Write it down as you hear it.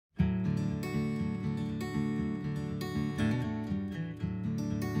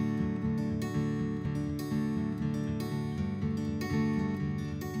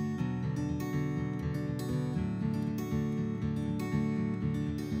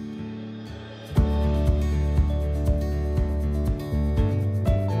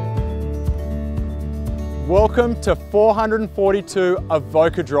Welcome to 442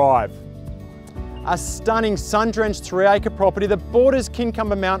 Avoca Drive. A stunning sun-drenched 3-acre property that borders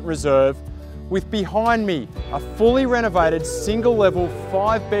Kincumber Mountain Reserve, with behind me a fully renovated single-level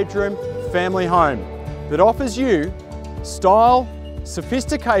 5-bedroom family home that offers you style,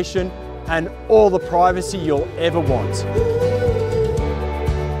 sophistication and all the privacy you'll ever want.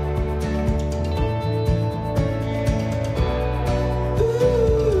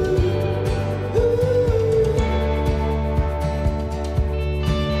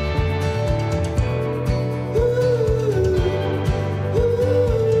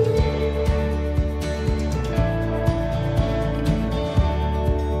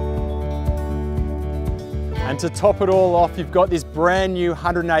 And to top it all off, you've got this brand new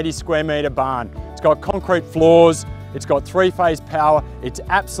 180 square metre barn. It's got concrete floors, it's got 3-phase power. It's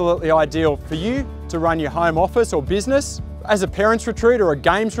absolutely ideal for you to run your home office or business, as a parents' retreat or a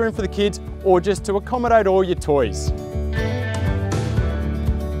games room for the kids, or just to accommodate all your toys.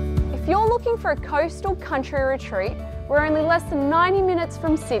 If you're looking for a coastal country retreat, we're only less than 90 minutes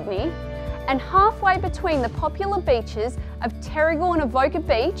from Sydney and halfway between the popular beaches of Terrigal and Avoca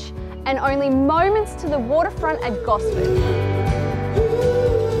Beach, and only moments to the waterfront at Gosford.